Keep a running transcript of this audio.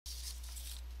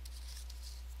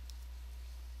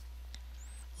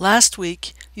Last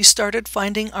week, you started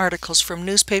finding articles from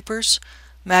newspapers,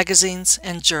 magazines,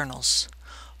 and journals.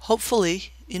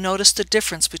 Hopefully, you noticed a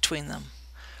difference between them.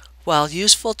 While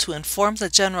useful to inform the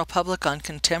general public on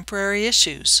contemporary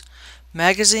issues,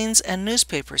 magazines and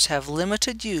newspapers have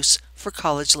limited use for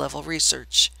college-level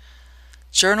research.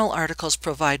 Journal articles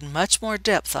provide much more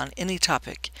depth on any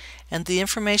topic, and the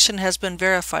information has been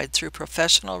verified through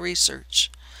professional research.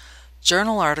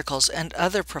 Journal articles and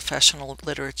other professional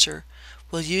literature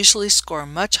will usually score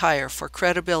much higher for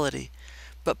credibility,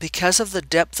 but because of the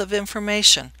depth of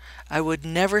information, I would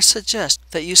never suggest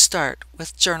that you start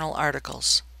with journal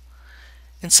articles.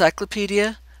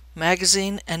 Encyclopedia,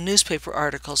 magazine, and newspaper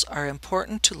articles are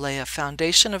important to lay a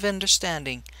foundation of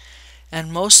understanding,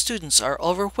 and most students are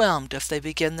overwhelmed if they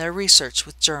begin their research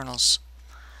with journals.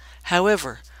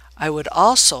 However, I would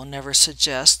also never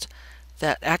suggest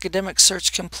that Academic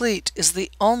Search Complete is the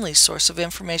only source of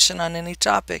information on any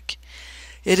topic.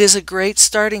 It is a great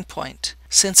starting point,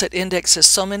 since it indexes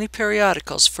so many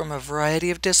periodicals from a variety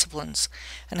of disciplines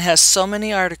and has so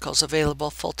many articles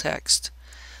available full text.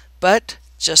 But,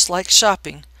 just like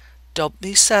shopping, don't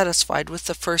be satisfied with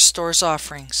the first store's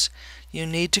offerings. You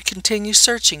need to continue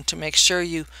searching to make sure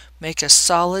you make a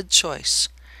solid choice.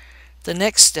 The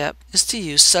next step is to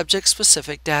use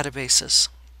subject-specific databases.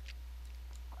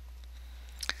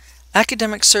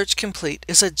 Academic Search Complete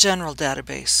is a general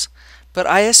database, but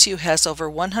ISU has over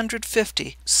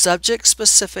 150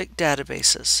 subject-specific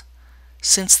databases.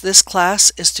 Since this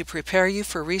class is to prepare you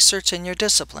for research in your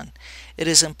discipline, it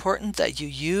is important that you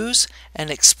use and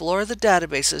explore the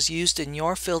databases used in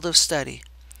your field of study.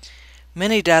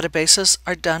 Many databases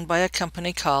are done by a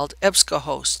company called EBSCO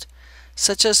host,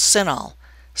 such as CINAHL,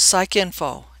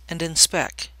 PsycInfo, and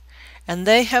InSpec, and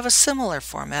they have a similar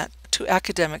format to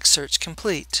Academic Search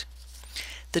Complete.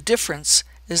 The difference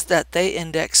is that they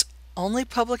index only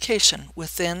publication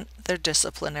within their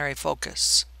disciplinary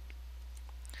focus.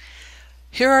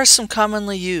 Here are some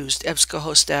commonly used EBSCO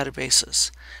host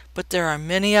databases, but there are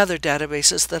many other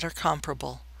databases that are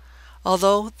comparable,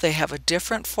 although they have a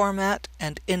different format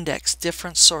and index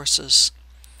different sources.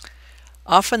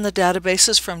 Often the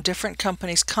databases from different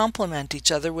companies complement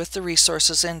each other with the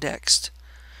resources indexed.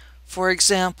 For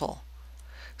example,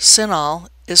 CINAHL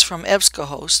is from EBSCO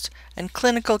host, and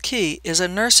Clinical Key is a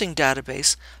nursing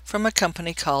database from a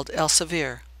company called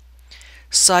Elsevier.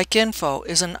 PsycInfo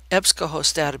is an EBSCO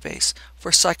host database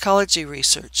for psychology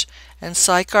research, and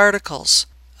PsycArticles,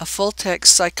 a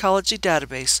full-text psychology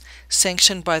database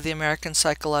sanctioned by the American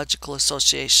Psychological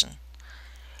Association.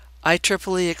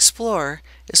 IEEE Explorer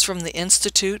is from the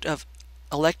Institute of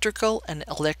Electrical and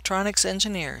Electronics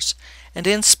Engineers, and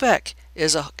InSpec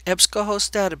is a EBSCO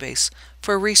host database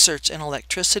for research in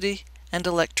electricity and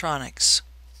electronics.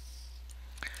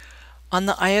 On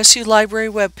the ISU Library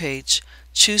webpage,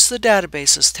 choose the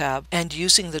Databases tab, and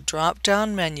using the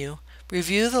drop-down menu,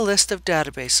 review the list of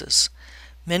databases.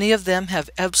 Many of them have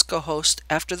EBSCO host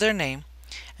after their name,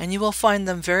 and you will find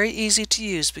them very easy to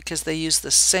use because they use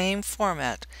the same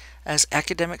format as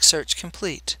Academic Search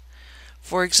Complete.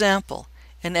 For example,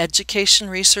 in Education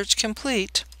Research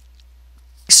Complete,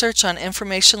 research on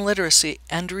information literacy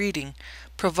and reading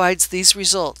provides these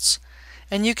results,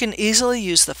 and you can easily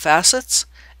use the facets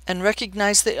and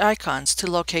recognize the icons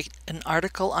to locate an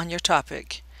article on your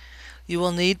topic. You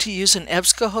will need to use an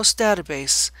EBSCO host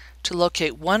database to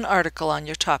locate one article on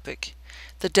your topic.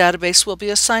 The database will be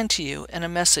assigned to you and a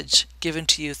message given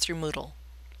to you through Moodle.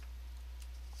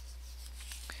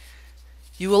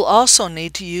 You will also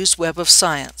need to use Web of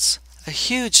Science, a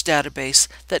huge database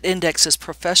that indexes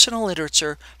professional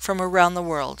literature from around the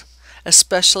world,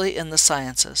 especially in the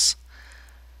sciences.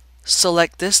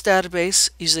 Select this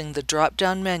database using the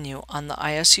drop-down menu on the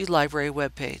ISU Library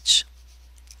webpage.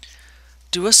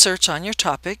 Do a search on your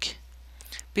topic.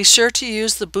 Be sure to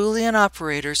use the Boolean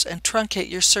operators and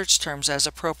truncate your search terms as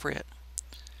appropriate.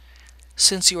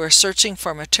 Since you are searching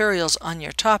for materials on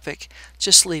your topic,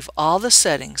 just leave all the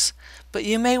settings, but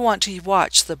you may want to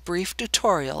watch the brief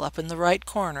tutorial up in the right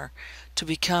corner to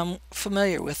become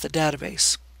familiar with the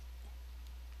database.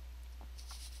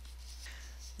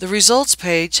 The results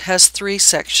page has 3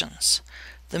 sections.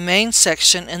 The main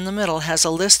section in the middle has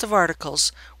a list of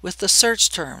articles with the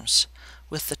search terms,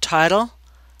 with the title,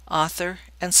 author,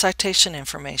 and citation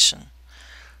information.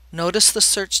 Notice the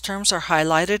search terms are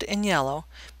highlighted in yellow.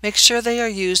 Make sure they are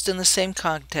used in the same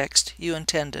context you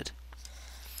intended.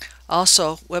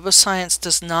 Also, Web of Science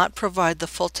does not provide the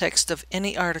full text of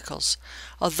any articles,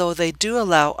 although they do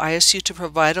allow ISU to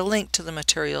provide a link to the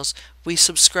materials we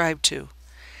subscribe to.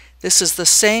 This is the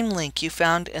same link you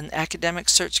found in Academic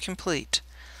Search Complete.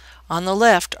 On the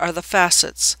left are the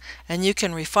facets, and you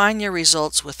can refine your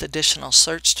results with additional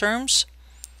search terms,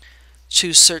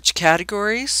 choose search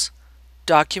categories,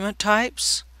 document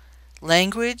types,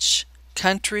 language,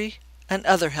 country, and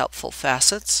other helpful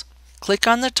facets. Click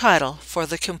on the title for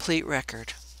the complete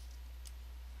record.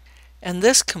 And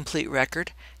this complete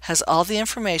record has all the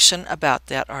information about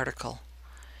that article.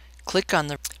 Click on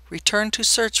the Return to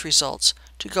Search Results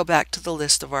to go back to the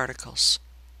list of articles.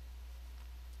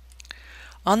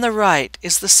 On the right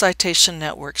is the Citation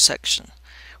Network section,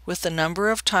 with the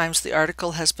number of times the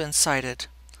article has been cited.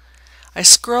 I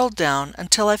scrolled down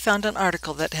until I found an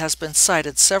article that has been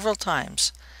cited several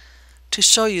times to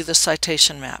show you the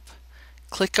citation map.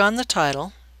 Click on the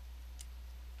title,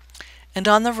 and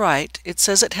on the right it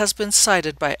says it has been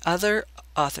cited by other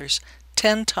authors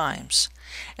 10 times,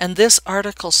 and this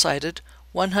article cited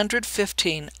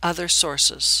 115 other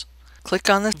sources. Click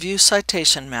on the View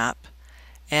Citation Map,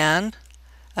 and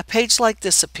a page like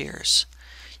this appears.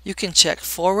 You can check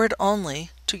forward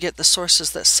only to get the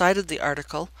sources that cited the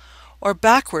article, or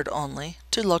backward only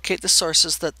to locate the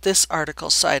sources that this article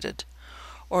cited,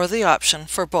 or the option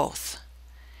for both.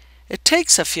 It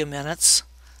takes a few minutes,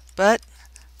 but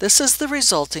this is the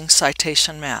resulting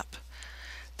citation map.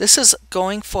 This is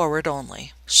going forward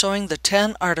only, showing the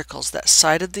 10 articles that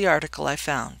cited the article I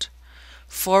found.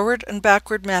 Forward and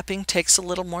backward mapping takes a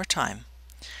little more time.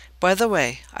 By the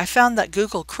way, I found that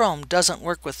Google Chrome doesn't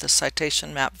work with the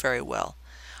citation map very well.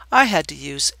 I had to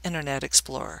use Internet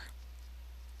Explorer.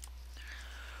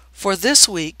 For this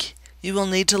week, you will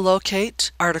need to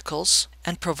locate articles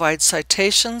and provide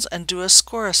citations and do a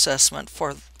score assessment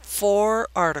for 4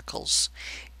 articles,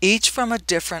 each from a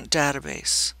different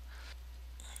database.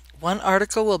 One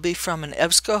article will be from an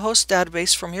EBSCO host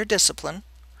database from your discipline.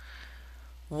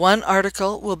 One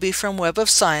article will be from Web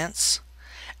of Science,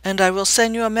 and I will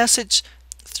send you a message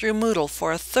through Moodle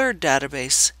for a third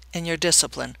database in your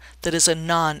discipline that is a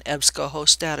non-EBSCO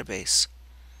host database.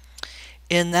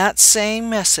 In that same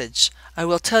message, I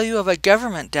will tell you of a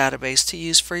government database to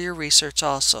use for your research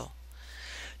also.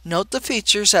 Note the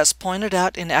features as pointed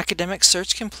out in Academic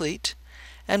Search Complete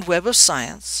and Web of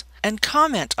Science, and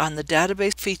comment on the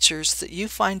database features that you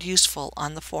find useful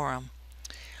on the forum.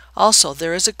 Also,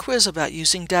 there is a quiz about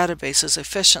using databases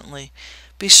efficiently.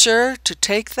 Be sure to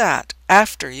take that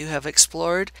after you have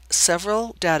explored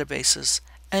several databases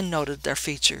and noted their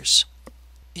features.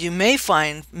 You may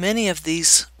find many of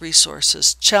these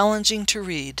resources challenging to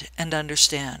read and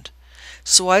understand,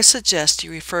 so I suggest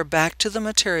you refer back to the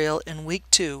material in Week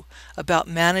 2 about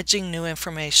managing new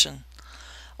information.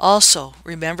 Also,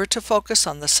 remember to focus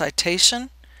on the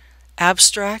citation,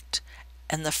 abstract,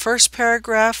 and the first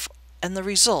paragraph and the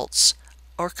results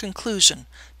or conclusion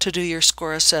to do your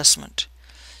score assessment.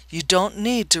 You don't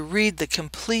need to read the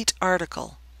complete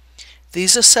article.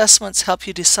 These assessments help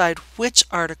you decide which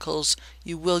articles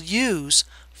you will use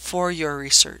for your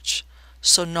research,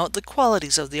 so note the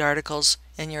qualities of the articles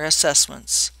in your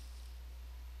assessments.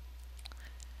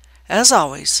 As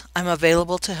always, I'm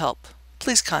available to help.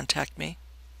 Please contact me.